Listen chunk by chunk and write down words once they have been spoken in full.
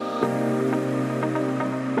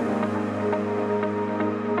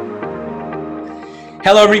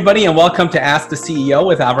Hello, everybody, and welcome to Ask the CEO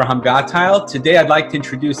with Avraham Gottheil. Today, I'd like to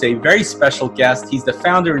introduce a very special guest. He's the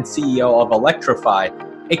founder and CEO of Electrify,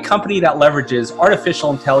 a company that leverages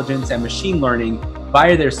artificial intelligence and machine learning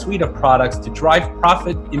via their suite of products to drive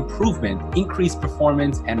profit improvement, increase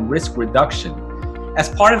performance, and risk reduction. As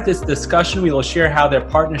part of this discussion, we will share how their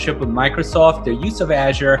partnership with Microsoft, their use of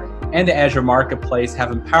Azure, and the Azure Marketplace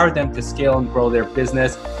have empowered them to scale and grow their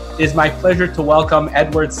business. It is my pleasure to welcome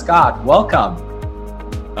Edward Scott. Welcome.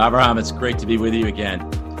 Avraham, it's great to be with you again.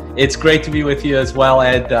 It's great to be with you as well,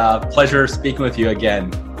 Ed. Pleasure speaking with you again.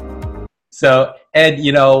 So, Ed,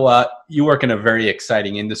 you work in a very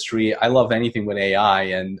exciting industry. I love anything with AI,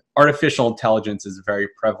 and artificial intelligence is very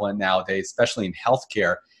prevalent nowadays, especially in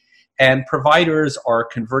healthcare. And providers are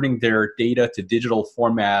converting their data to digital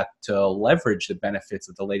format to leverage the benefits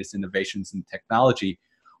of the latest innovations in technology.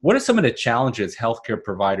 What are some of the challenges healthcare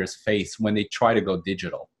providers face when they try to go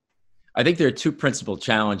digital? I think there are two principal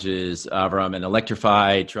challenges, Avram, and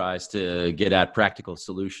Electrify tries to get at practical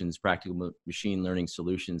solutions, practical machine learning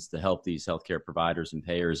solutions to help these healthcare providers and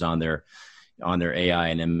payers on their AI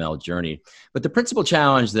and ML journey. But the principal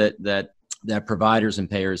challenge that providers and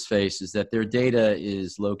payers face is that their data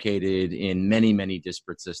is located in many, many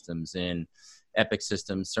disparate systems, in Epic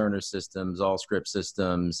systems, Cerner systems, Allscripts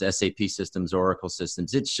systems, SAP systems, Oracle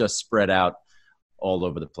systems. It's just spread out all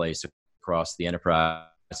over the place across the enterprise.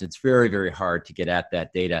 It's very, very hard to get at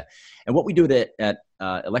that data. And what we do at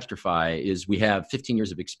Electrify is we have 15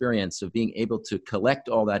 years of experience of being able to collect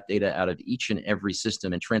all that data out of each and every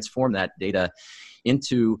system and transform that data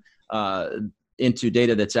into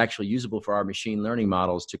data that's actually usable for our machine learning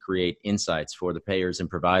models to create insights for the payers and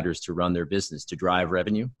providers to run their business, to drive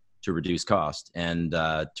revenue, to reduce cost, and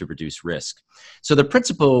to reduce risk. So the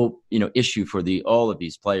principal issue for all of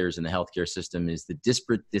these players in the healthcare system is the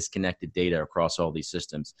disparate, disconnected data across all these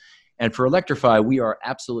systems. And for Electrify, we are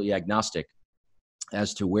absolutely agnostic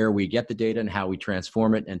as to where we get the data and how we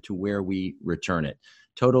transform it and to where we return it.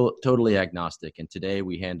 Totally agnostic. And today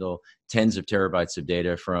we handle tens of terabytes of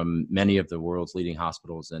data from many of the world's leading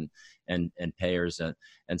hospitals and payers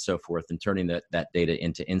and so forth, and turning that data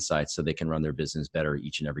into insights so they can run their business better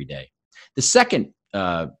each and every day. The second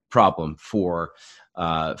problem for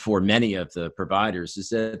many of the providers is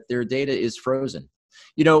that their data is frozen.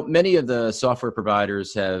 Many of the software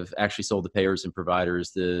providers have actually sold to payers and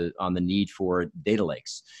providers on the need for data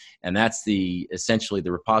lakes. And that's essentially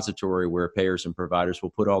the repository where payers and providers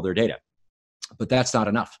will put all their data. But that's not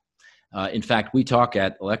enough. In fact, we talk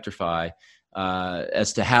at Electrify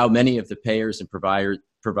as to how many of the payers and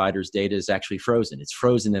providers' data is actually frozen. It's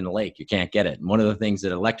frozen in a lake. You can't get it. And one of the things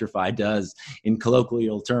that Electrify does in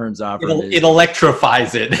colloquial terms, it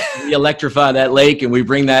electrifies it. We electrify that lake, and we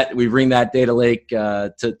bring that data lake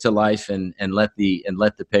to life, and let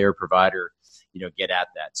the payer provider get at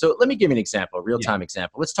that. So let me give you an example, a real-time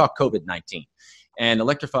example. Let's talk COVID-19. And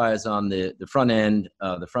Electrify is on the front end,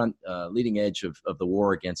 leading edge of the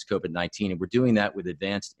war against COVID-19. And we're doing that with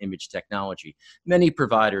advanced image technology. Many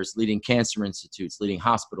providers, leading cancer institutes, leading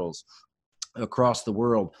hospitals across the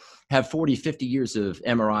world have 40, 50 years of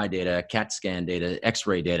MRI data, CAT scan data,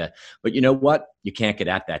 X-ray data. But you know what? You can't get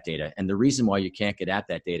at that data. And the reason why you can't get at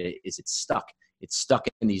that data is it's stuck. It's stuck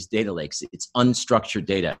in these data lakes. It's unstructured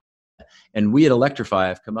data. And we at Electrify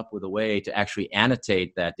have come up with a way to actually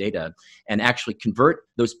annotate that data and actually convert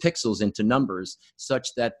those pixels into numbers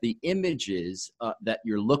such that the images that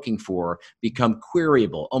you're looking for become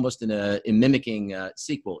queryable, almost in mimicking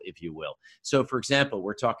SQL, if you will. So, for example,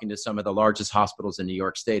 we're talking to some of the largest hospitals in New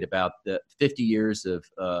York State about the 50 years of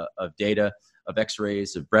data, of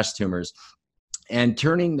X-rays, of breast tumors, and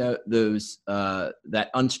turning that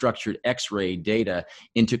unstructured X-ray data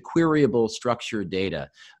into queryable structured data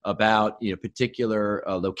about particular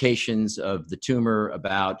locations of the tumor,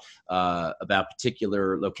 about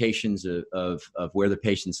particular locations of where the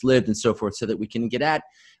patients lived, and so forth, so that we can get at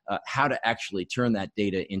how to actually turn that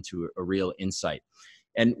data into a real insight.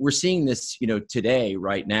 And we're seeing this, today,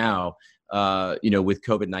 right now, with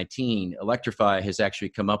COVID-19. Electrify has actually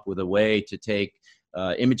come up with a way to take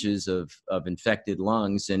images of infected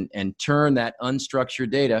lungs and turn that unstructured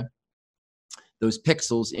data those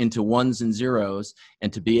pixels into ones and zeros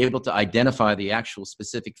and to be able to identify the actual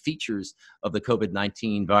specific features of the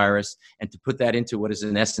COVID-19 virus and to put that into what is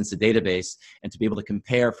in essence a database and to be able to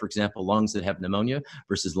compare, for example, lungs that have pneumonia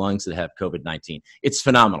versus lungs that have COVID-19. It's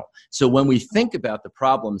phenomenal. So when we think about the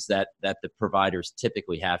problems that the providers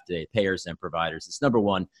typically have today, payers and providers, it's number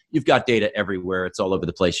one, you've got data everywhere. It's all over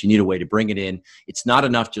the place. You need a way to bring it in. It's not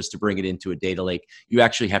enough just to bring it into a data lake. You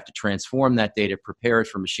actually have to transform that data, prepare it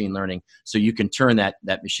for machine learning so you can turn that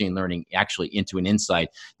machine learning actually into an insight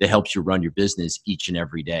that helps you run your business each and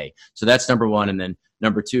every day. So that's number one. And then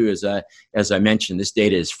number two is, as I mentioned, this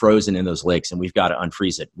data is frozen in those lakes and we've got to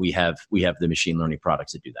unfreeze it. We have the machine learning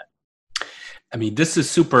products that do that. I mean, this is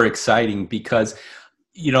super exciting because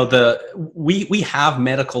we have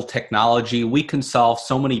medical technology. We can solve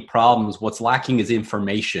so many problems. What's lacking is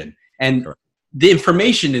information. And sure. The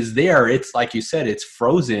information is there. It's like you said, it's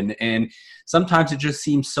frozen. And sometimes it just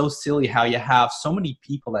seems so silly how you have so many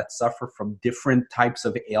people that suffer from different types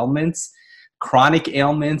of ailments, chronic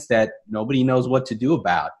ailments that nobody knows what to do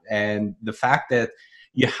about. And the fact that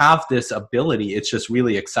you have this ability, it's just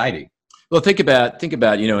really exciting. Well, think about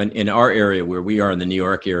in our area where we are in the New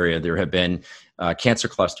York area, there have been cancer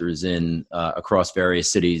clusters across various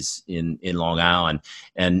cities in Long Island,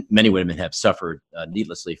 and many women have suffered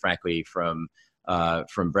needlessly, frankly, from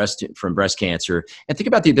breast cancer. And think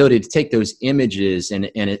about the ability to take those images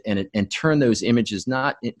and turn those images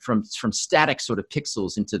not from static sort of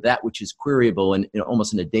pixels into that which is queryable and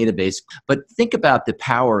almost in a database. But think about the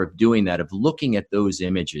power of doing that, of looking at those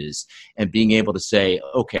images and being able to say,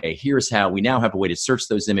 okay, here's how we now have a way to search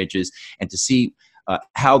those images and to see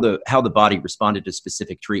how the body responded to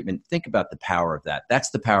specific treatment. Think about the power of that. That's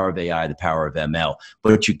the power of AI, the power of ML.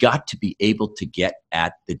 But you got to be able to get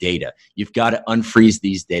at the data. You've got to unfreeze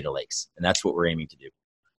these data lakes, and that's what we're aiming to do.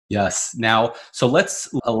 Yes. Now, so let's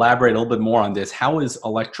elaborate a little bit more on this. How is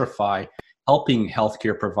Electrify helping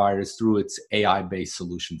healthcare providers through its AI-based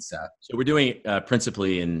solution set? So we're doing it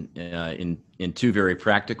principally in two very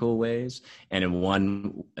practical ways and in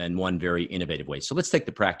one very innovative way. So let's take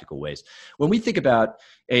the practical ways. When we think about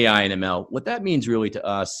AI and ML, what that means really to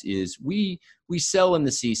us is we sell in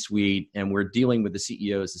the C-suite and we're dealing with the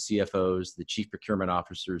CEOs, the CFOs, the chief procurement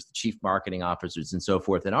officers, the chief marketing officers, and so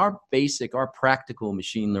forth. And our practical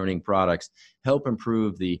machine learning products help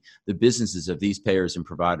improve the businesses of these payers and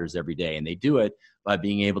providers every day. And they do it by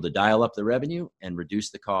being able to dial up the revenue and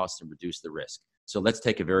reduce the cost and reduce the risk. So let's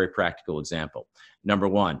take a very practical example. Number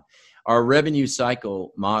one, our revenue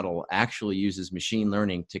cycle model actually uses machine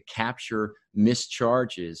learning to capture missed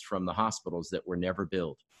charges from the hospitals that were never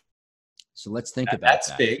billed. So let's think about that.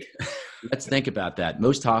 That's big. Let's think about that.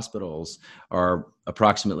 Most hospitals are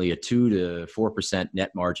approximately a 2 to 4%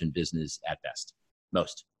 net margin business at best.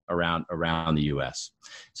 Most around the U.S.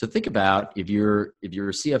 So think about if you're a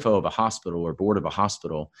CFO of a hospital or board of a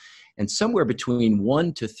hospital, and somewhere between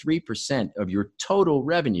 1 to 3% of your total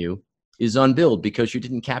revenue is unbilled because you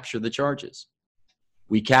didn't capture the charges.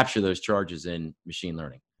 We capture those charges in machine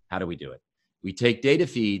learning. How do we do it? We take data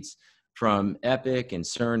feeds from Epic and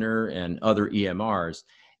Cerner and other EMRs,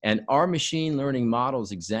 and our machine learning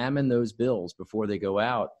models examine those bills before they go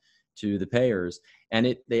out to the payers,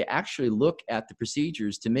 and they actually look at the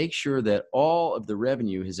procedures to make sure that all of the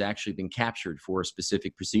revenue has actually been captured for a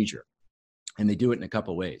specific procedure. And they do it in a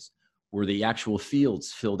couple ways. Were the actual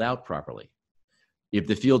fields filled out properly? If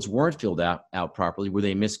the fields weren't filled out properly, were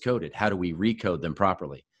they miscoded? How do we recode them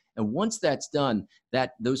properly? And once that's done,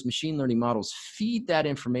 those machine learning models feed that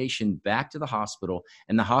information back to the hospital,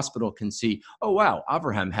 and the hospital can see, oh, wow,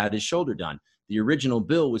 Avraham had his shoulder done. The original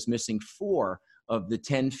bill was missing 4 of the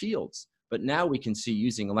 10 fields. But now we can see,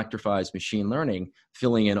 using Electrify's machine learning,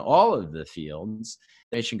 filling in all of the fields,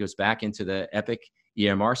 the patient goes back into the Epic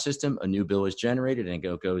EMR system, a new bill is generated, and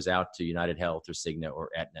it goes out to United Health or Cigna or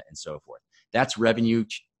Aetna and so forth. That's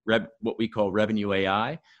what we call revenue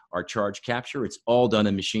AI, our charge capture. It's all done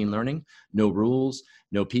in machine learning, no rules,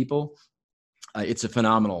 no people. It's a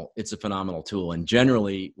phenomenal tool. And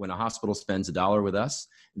generally, when a hospital spends $1 with us,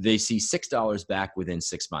 they see $6 back within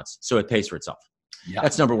 6 months. So it pays for itself. Yeah.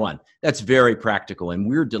 That's number one. That's very practical. And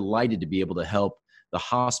we're delighted to be able to help the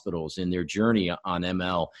hospitals in their journey on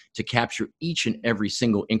ML to capture each and every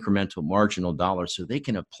single incremental marginal dollar so they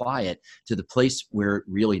can apply it to the place where it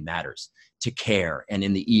really matters, to care and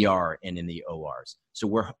in the ER and in the ORs. So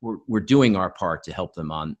we're doing our part to help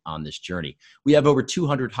them on this journey. We have over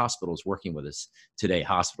 200 hospitals working with us today,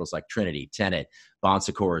 hospitals like Trinity, Tenet, Bon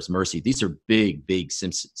Secours, Mercy. These are big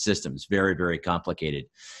systems, very, very complicated.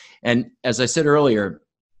 And as I said earlier,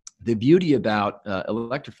 the beauty about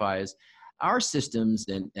Electrify is our systems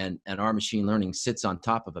and our machine learning sits on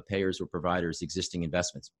top of a payer's or provider's existing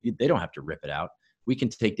investments. They don't have to rip it out. We can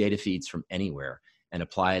take data feeds from anywhere and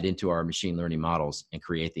apply it into our machine learning models and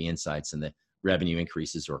create the insights and the revenue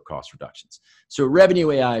increases or cost reductions. So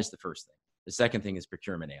revenue AI is the first thing. The second thing is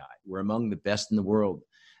procurement AI. We're among the best in the world,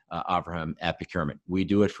 Avraham, at procurement. We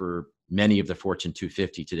do it for many of the Fortune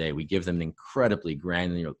 250 today. We give them an incredibly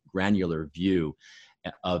granular view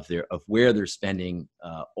of where they're spending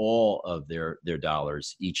all of their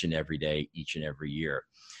dollars each and every day, each and every year.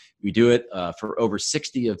 We do it for over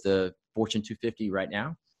 60 of the Fortune 250 right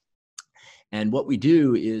now. And what we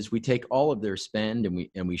do is we take all of their spend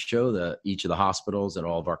and we show each of the hospitals and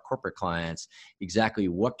all of our corporate clients exactly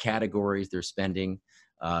what categories they're spending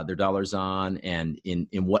their dollars on, and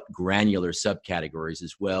in what granular subcategories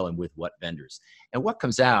as well, and with what vendors. And what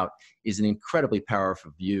comes out is an incredibly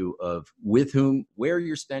powerful view of with whom, where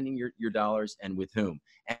you're spending your dollars and with whom.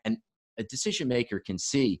 And a decision maker can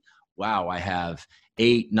see, wow, I have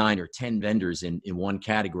 8, 9, or 10 vendors in one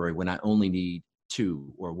category when I only need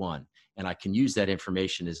 2 or 1. And I can use that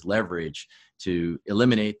information as leverage to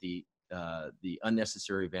eliminate the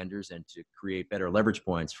unnecessary vendors and to create better leverage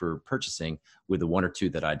points for purchasing with the 1 or 2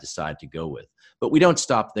 that I decide to go with. But we don't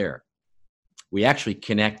stop there. We actually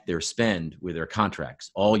connect their spend with their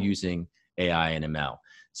contracts, all using AI and ML.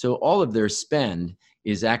 So all of their spend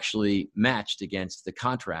is actually matched against the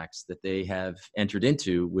contracts that they have entered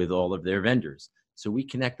into with all of their vendors. So we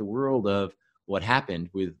connect the world of what happened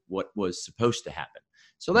with what was supposed to happen.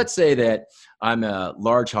 So let's say that I'm a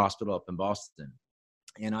large hospital up in Boston,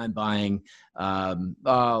 and I'm buying,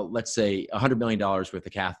 let's say, $100 million worth of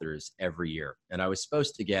catheters every year. And I was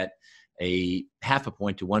supposed to get a 0.5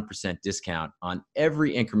 point to 1% discount on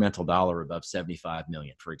every incremental dollar above 75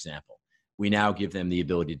 million, for example. We now give them the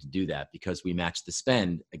ability to do that because we match the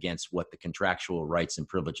spend against what the contractual rights and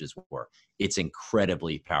privileges were. It's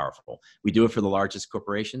incredibly powerful. We do it for the largest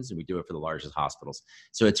corporations and we do it for the largest hospitals.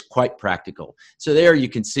 So it's quite practical. So there you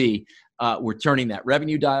can see we're turning that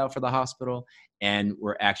revenue dial for the hospital, and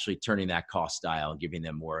we're actually turning that cost dial, giving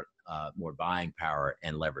them more buying power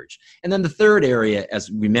and leverage. And then the third area, as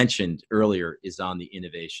we mentioned earlier, is on the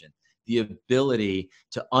innovation. The ability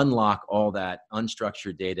to unlock all that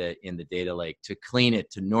unstructured data in the data lake, to clean it,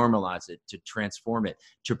 to normalize it, to transform it,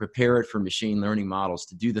 to prepare it for machine learning models,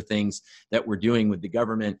 to do the things that we're doing with the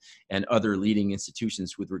government and other leading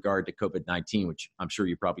institutions with regard to COVID-19, which I'm sure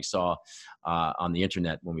you probably saw on the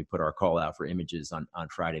internet when we put our call out for images on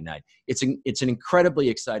Friday night. It's an incredibly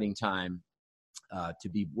exciting time to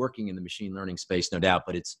be working in the machine learning space, no doubt,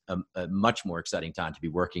 but it's a much more exciting time to be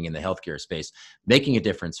working in the healthcare space, making a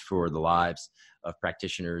difference for the lives of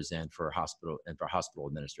practitioners and for hospital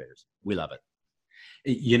administrators. We love it.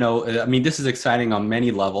 You know, I mean, this is exciting on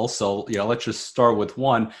many levels. So, let's just start with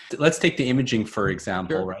one. Let's take the imaging, for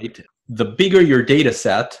example, Sure. Right? The bigger your data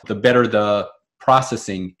set, the better the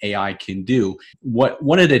processing AI can do.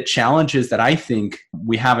 One of the challenges that I think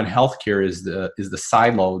we have in healthcare is the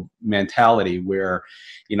siloed mentality, where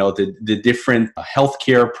the different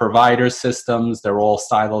healthcare provider systems, they're all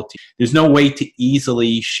siloed. There's no way to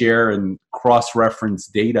easily share and cross-reference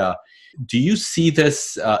data. Do you see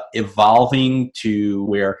this evolving to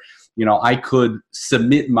where I could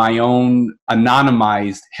submit my own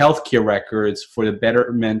anonymized healthcare records for the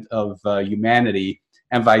betterment of humanity,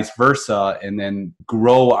 and vice versa, and then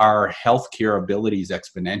grow our healthcare abilities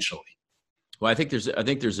exponentially? Well, I think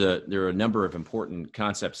there are a number of important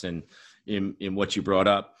concepts in what you brought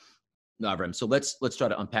up, Avram. So let's try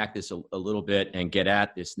to unpack this a little bit and get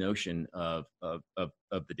at this notion of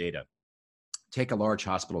the data. Take a large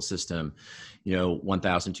hospital system,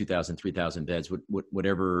 1,000, 2,000, 3,000 beds,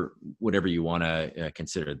 whatever you want to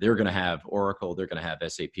consider. They're going to have Oracle, they're going to have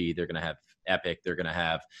SAP, they're going to have Epic, they're going to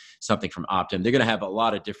have something from Optum. They're going to have a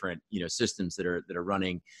lot of different, systems that are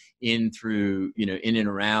running in and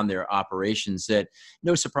around their operations that,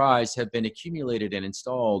 no surprise, have been accumulated and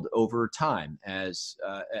installed over time as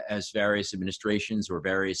various administrations or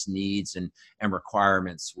various needs and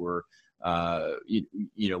requirements were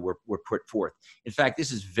put forth. In fact,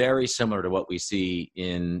 this is very similar to what we see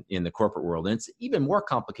in the corporate world. And it's even more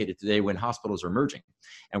complicated today when hospitals are merging.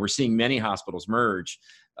 And we're seeing many hospitals merge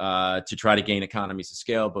to try to gain economies of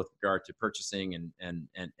scale, both with regard to purchasing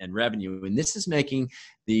and revenue. And this is making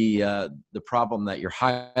the problem that you're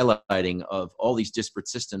highlighting of all these disparate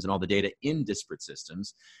systems and all the data in disparate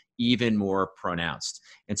systems even more pronounced.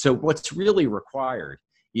 And so what's really required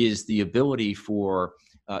is the ability for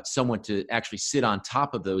someone to actually sit on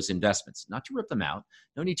top of those investments, not to rip them out.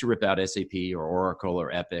 No need to rip out SAP or Oracle or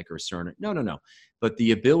Epic or Cerner. No. But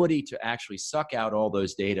the ability to actually suck out all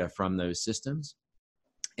those data from those systems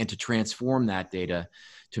and to transform that data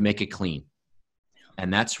to make it clean.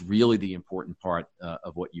 And that's really the important part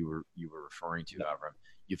of what you were referring to, Avram.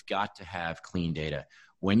 You've got to have clean data.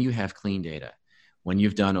 When you have clean data, when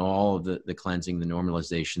you've done all of the cleansing, the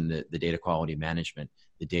normalization, the data quality management,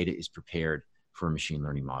 the data is prepared for a machine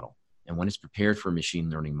learning model. And when it's prepared for a machine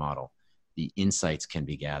learning model, the insights can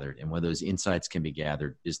be gathered. And when those insights can be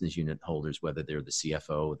gathered, business unit holders, whether they're the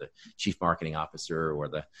CFO, the chief marketing officer, or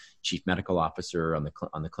the chief medical officer on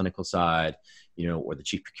the clinical side, or the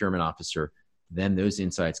chief procurement officer, then those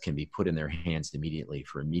insights can be put in their hands immediately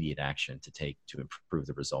for immediate action to take to improve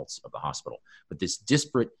the results of the hospital. But this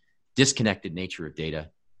disparate, disconnected nature of data,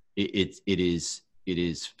 it is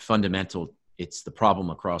fundamental. It's the problem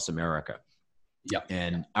across America. Yeah.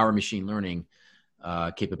 And our machine learning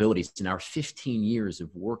capabilities in our 15 years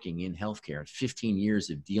of working in healthcare, 15 years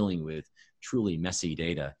of dealing with truly messy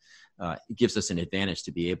data, it gives us an advantage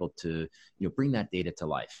to be able to bring that data to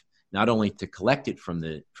life. Not only to collect it from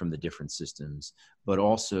the different systems, but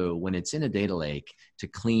also when it's in a data lake to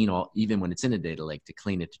clean even when it's in a data lake, to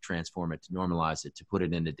clean it, to transform it, to normalize it, to put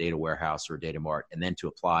it in a data warehouse or a data mart, and then to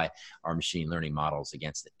apply our machine learning models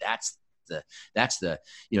against it. That's the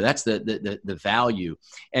value.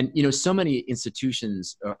 And so many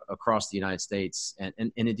institutions across the United States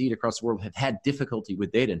and indeed across the world have had difficulty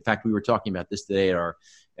with data. In fact, we were talking about this today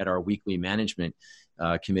at our weekly management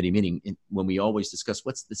committee meeting, when we always discuss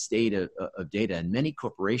what's the state of data. And many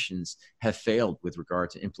corporations have failed with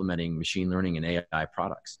regard to implementing machine learning and AI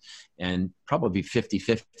products, and probably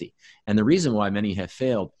 50-50. And the reason why many have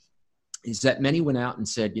failed is that many went out and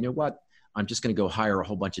said, you know what, I'm just going to go hire a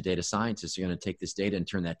whole bunch of data scientists who are going to take this data and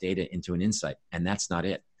turn that data into an insight. And that's not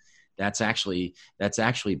it. That's actually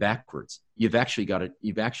backwards. You've actually got to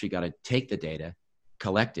take the data,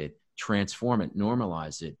 collect it, transform it,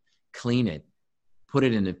 normalize it, clean it, put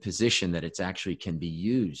it in a position that it's actually can be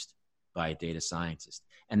used by a data scientist.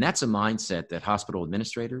 And that's a mindset that hospital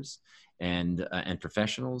administrators and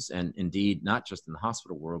professionals, and indeed not just in the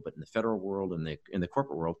hospital world, but in the federal world and in the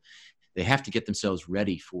corporate world, they have to get themselves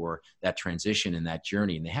ready for that transition and that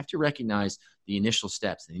journey. And they have to recognize the initial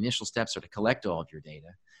steps. The initial steps are to collect all of your data,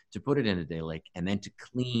 to put it in a data lake, and then to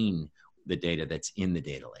clean the data that's in the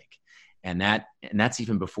data lake. And that's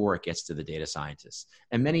even before it gets to the data scientists.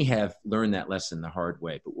 And many have learned that lesson the hard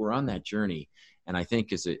way, but we're on that journey. And I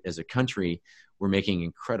think as a country, we're making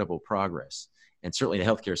incredible progress. And certainly the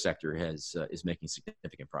healthcare sector is making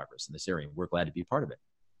significant progress in this area. We're glad to be part of it.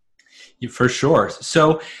 For sure.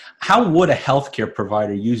 So how would a healthcare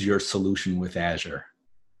provider use your solution with Azure?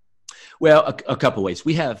 Well, a couple ways.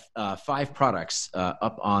 We have 5 products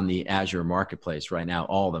up on the Azure Marketplace right now.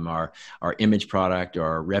 All of them are our image product,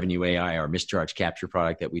 our revenue AI, our mischarge capture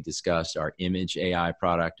product that we discussed, our image AI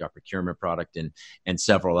product, our procurement product, and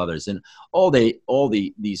several others. And all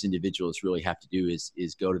these individuals really have to do is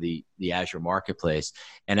go to the Azure Marketplace,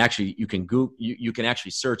 and actually you can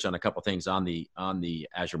actually search on a couple things on the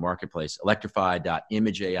Azure Marketplace: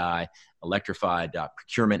 Electrify.image AI,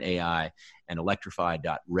 Electrify.procurement AI, and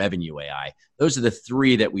Electrify.revenue AI. Those are the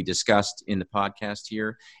 3 that we discussed in the podcast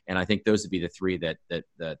here, and I think those would be the 3 that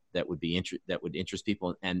would interest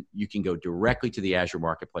people. And you can go directly to the Azure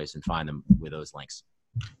Marketplace and find them with those links.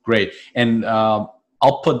 Great, and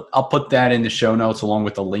I'll put that in the show notes along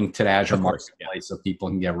with the link to the Azure Marketplace, so people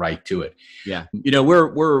can get right to it. Yeah,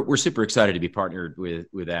 we're super excited to be partnered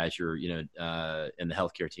with Azure, and the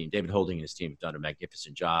healthcare team. David Holding and his team have done a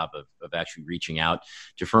magnificent job of actually reaching out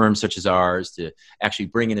to firms such as ours to actually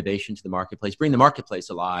bring innovation to the marketplace, bring the marketplace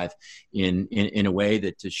alive in a way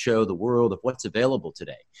that to show the world of what's available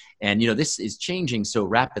today. And this is changing so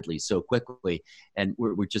rapidly, so quickly, and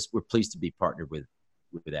we're pleased to be partnered with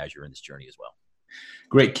Azure in this journey as well.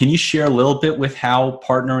 Great. Can you share a little bit with how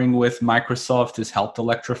partnering with Microsoft has helped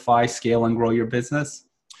Electrify scale and grow your business?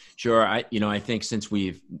 Sure. I think since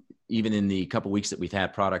even in the couple of weeks that we've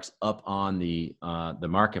had products up on the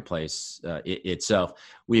marketplace itself,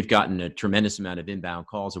 we've gotten a tremendous amount of inbound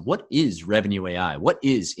calls of what is revenue AI? What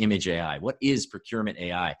is image AI? What is procurement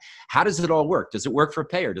AI? How does it all work? Does it work for a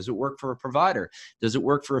payer? Does it work for a provider? Does it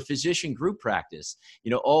work for a physician group practice?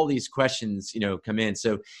 All these questions, come in.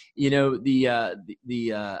 So, the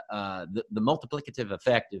multiplicative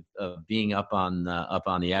effect of being up on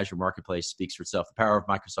the Azure Marketplace speaks for itself. The power of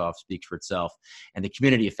Microsoft speaks for itself, and the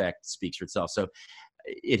community effect speaks for itself. So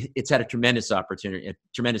it's had a tremendous opportunity, a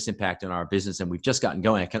tremendous impact on our business, and we've just gotten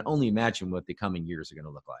going. I can only imagine what the coming years are going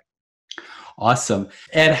to look like. Awesome.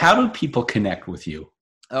 And how do people connect with you?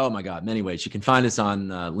 Oh my God, many ways. You can find us on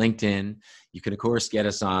LinkedIn. You can, of course, get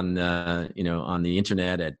us on on the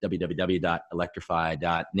internet at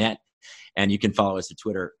www.electrify.net. And you can follow us at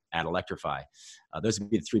Twitter at Electrify. Those would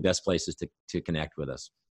be the 3 best places to connect with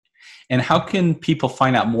us. And how can people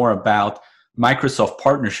find out more about Microsoft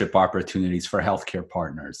partnership opportunities for healthcare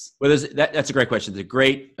partners? Well, that's a great question. There's a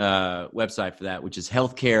great website for that, which is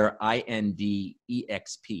healthcare,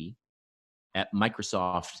 INDEXP, at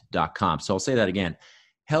Microsoft.com. So I'll say that again,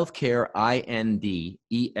 healthcare,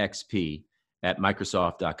 INDEXP, at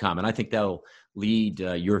Microsoft.com. And I think that'll lead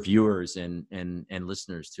your viewers and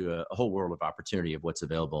listeners to a whole world of opportunity of what's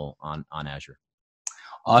available on Azure.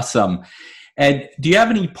 Awesome. Ed, do you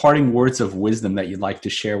have any parting words of wisdom that you'd like to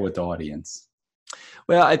share with the audience?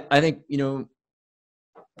 Well, I think,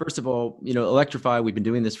 first of all, Electrify, we've been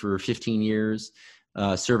doing this for 15 years,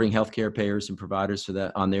 serving healthcare payers and providers for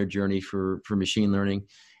that on their journey for machine learning.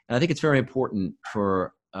 And I think it's very important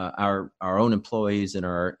for our own employees and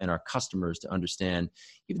our customers to understand,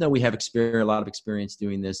 even though we have a lot of experience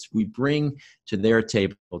doing this, we bring to their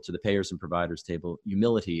table, to the payers and providers table,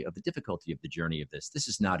 humility of the difficulty of the journey of this. This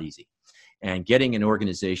is not easy. And getting an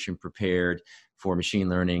organization prepared for machine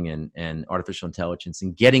learning and artificial intelligence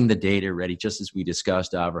and getting the data ready, just as we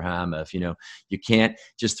discussed, Avraham, if you can't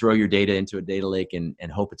just throw your data into a data lake and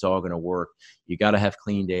hope it's all going to work. You got to have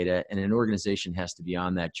clean data, and an organization has to be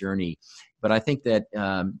on that journey. But I think that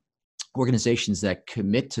organizations that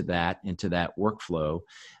commit to that and to that workflow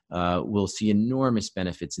will see enormous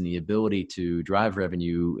benefits in the ability to drive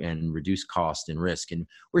revenue and reduce cost and risk. And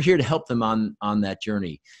we're here to help them on that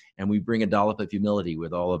journey. And we bring a dollop of humility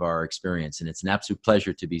with all of our experience. And it's an absolute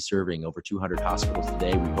pleasure to be serving over 200 hospitals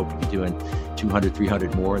today. We hope to be doing 200,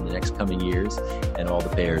 300 more in the next coming years, and all the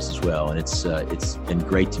payers as well. And it's been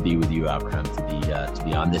great to be with you, Avraham, to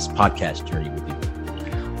be on this podcast journey with you.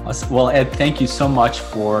 Well, Ed, thank you so much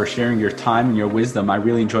for sharing your time and your wisdom. I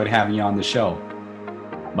really enjoyed having you on the show.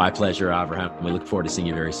 My pleasure, Avraham. We look forward to seeing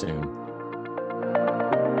you very soon.